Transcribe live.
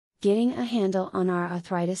Getting a handle on our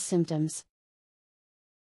arthritis symptoms.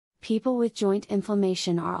 People with joint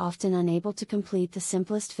inflammation are often unable to complete the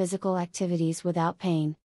simplest physical activities without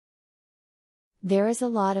pain. There is a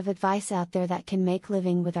lot of advice out there that can make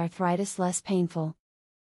living with arthritis less painful.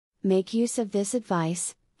 Make use of this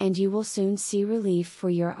advice, and you will soon see relief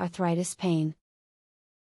for your arthritis pain.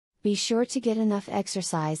 Be sure to get enough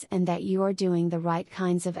exercise and that you are doing the right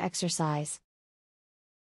kinds of exercise.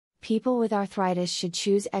 People with arthritis should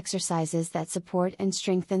choose exercises that support and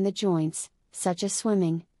strengthen the joints, such as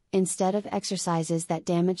swimming, instead of exercises that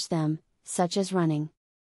damage them, such as running.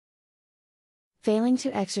 Failing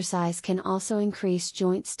to exercise can also increase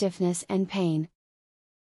joint stiffness and pain.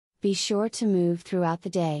 Be sure to move throughout the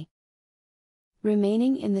day.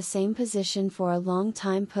 Remaining in the same position for a long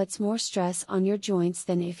time puts more stress on your joints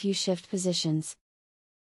than if you shift positions.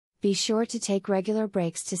 Be sure to take regular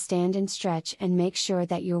breaks to stand and stretch, and make sure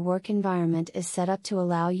that your work environment is set up to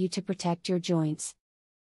allow you to protect your joints.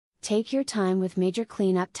 Take your time with major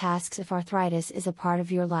cleanup tasks if arthritis is a part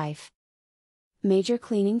of your life. Major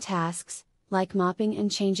cleaning tasks, like mopping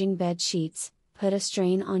and changing bed sheets, put a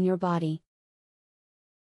strain on your body.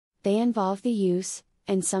 They involve the use,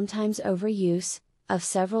 and sometimes overuse, of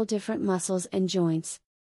several different muscles and joints.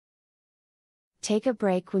 Take a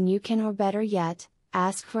break when you can, or better yet,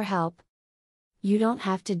 ask for help. You don't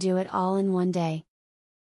have to do it all in one day.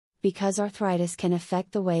 Because arthritis can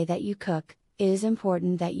affect the way that you cook, it is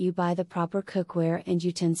important that you buy the proper cookware and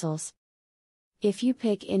utensils. If you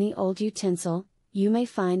pick any old utensil, you may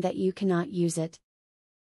find that you cannot use it.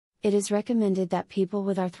 It is recommended that people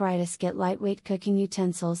with arthritis get lightweight cooking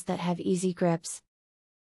utensils that have easy grips.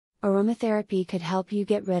 Aromatherapy could help you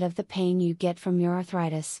get rid of the pain you get from your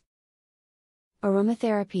arthritis.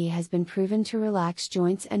 Aromatherapy has been proven to relax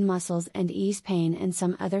joints and muscles and ease pain and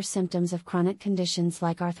some other symptoms of chronic conditions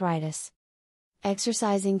like arthritis.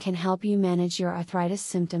 Exercising can help you manage your arthritis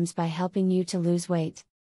symptoms by helping you to lose weight.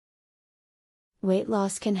 Weight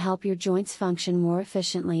loss can help your joints function more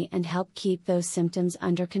efficiently and help keep those symptoms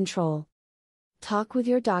under control. Talk with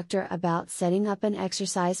your doctor about setting up an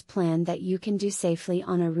exercise plan that you can do safely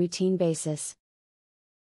on a routine basis.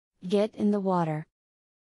 Get in the water.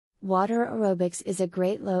 Water aerobics is a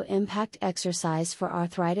great low-impact exercise for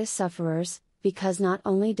arthritis sufferers, because not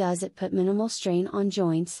only does it put minimal strain on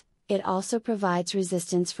joints, it also provides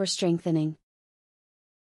resistance for strengthening.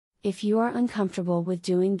 If you are uncomfortable with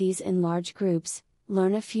doing these in large groups,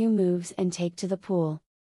 learn a few moves and take to the pool.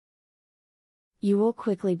 You will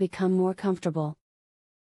quickly become more comfortable.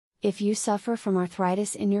 If you suffer from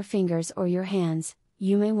arthritis in your fingers or your hands,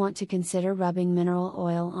 you may want to consider rubbing mineral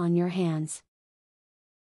oil on your hands.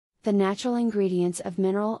 The natural ingredients of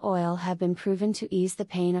mineral oil have been proven to ease the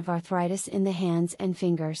pain of arthritis in the hands and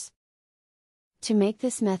fingers. To make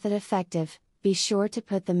this method effective, be sure to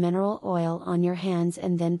put the mineral oil on your hands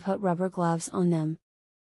and then put rubber gloves on them.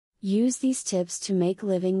 Use these tips to make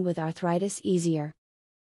living with arthritis easier.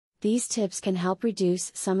 These tips can help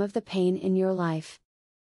reduce some of the pain in your life.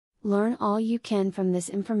 Learn all you can from this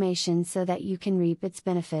information so that you can reap its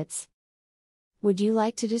benefits. Would you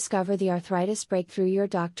like to discover the arthritis breakthrough your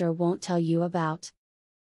doctor won't tell you about?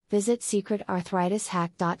 Visit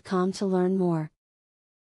secretarthritishack.com to learn more.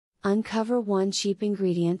 Uncover one cheap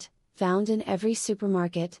ingredient, found in every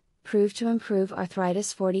supermarket, proved to improve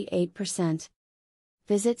arthritis 48%.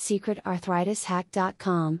 Visit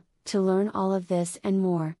secretarthritishack.com to learn all of this and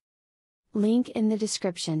more. Link in the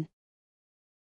description.